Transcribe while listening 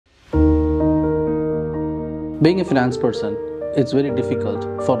Being a finance person, it's very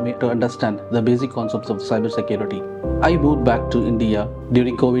difficult for me to understand the basic concepts of cybersecurity. I moved back to India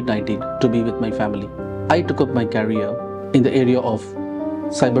during COVID-19 to be with my family. I took up my career in the area of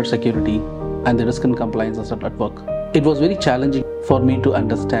cybersecurity and the risk and compliance at work. It was very challenging for me to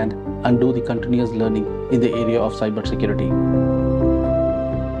understand and do the continuous learning in the area of cybersecurity.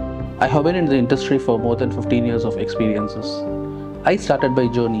 I have been in the industry for more than 15 years of experiences. I started my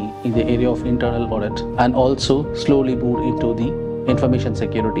journey in the area of internal audit and also slowly moved into the information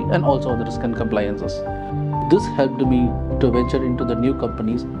security and also the risk and compliances. This helped me to venture into the new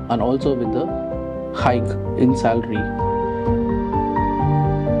companies and also with the hike in salary.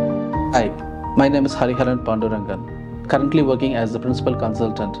 Hi, my name is Hariharan Pandurangan, currently working as the principal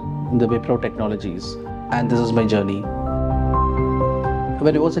consultant in the Wipro Technologies, and this is my journey.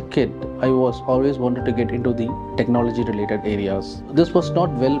 When I was a kid, I was always wanted to get into the technology related areas. This was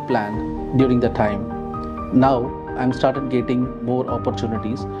not well planned during the time. Now I'm started getting more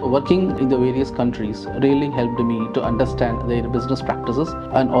opportunities. Working in the various countries really helped me to understand their business practices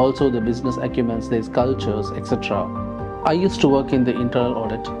and also the business acumen, their cultures, etc. I used to work in the internal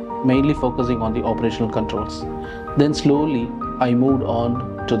audit, mainly focusing on the operational controls. Then slowly I moved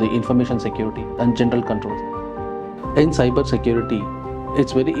on to the information security and general controls. In cybersecurity,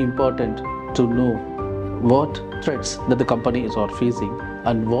 it's very important to know what threats that the companies are facing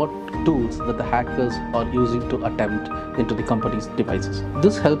and what tools that the hackers are using to attempt into the company's devices.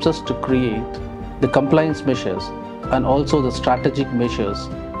 This helps us to create the compliance measures and also the strategic measures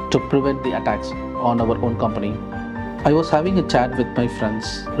to prevent the attacks on our own company. I was having a chat with my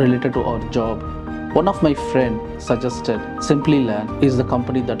friends related to our job. One of my friends suggested Simplilearn is the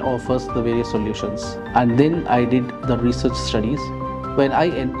company that offers the various solutions. And then I did the research studies. When I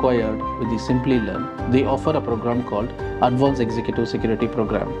inquired with the Simplilearn, they offer a program called Advanced Executive Security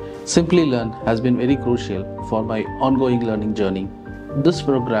Program. Simplilearn has been very crucial for my ongoing learning journey. This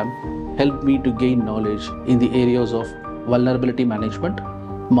program helped me to gain knowledge in the areas of vulnerability management,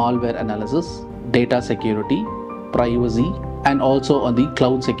 malware analysis, data security, privacy, and also on the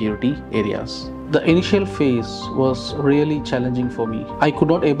cloud security areas. The initial phase was really challenging for me. I could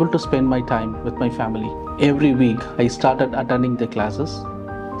not able to spend my time with my family. Every week I started attending the classes.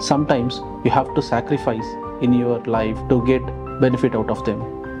 Sometimes you have to sacrifice in your life to get benefit out of them.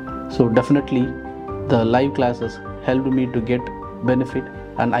 So definitely the live classes helped me to get benefit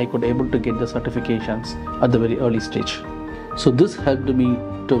and I could able to get the certifications at the very early stage. So this helped me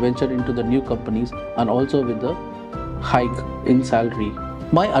to venture into the new companies and also with the hike in salary.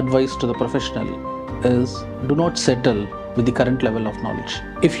 My advice to the professional is do not settle with the current level of knowledge.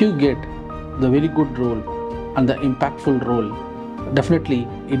 If you get the very good role and the impactful role, definitely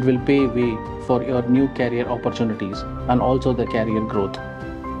it will pave way for your new career opportunities and also the career growth.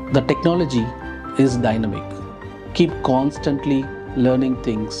 The technology is dynamic. Keep constantly learning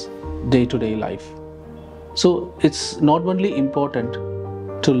things day to day life. So it's not only important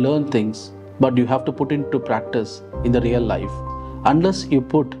to learn things, but you have to put into practice in the real life. Unless you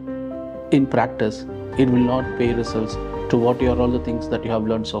put in practice, it will not pay results to what are all the things that you have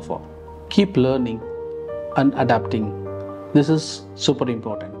learned so far. Keep learning and adapting. This is super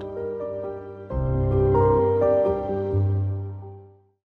important.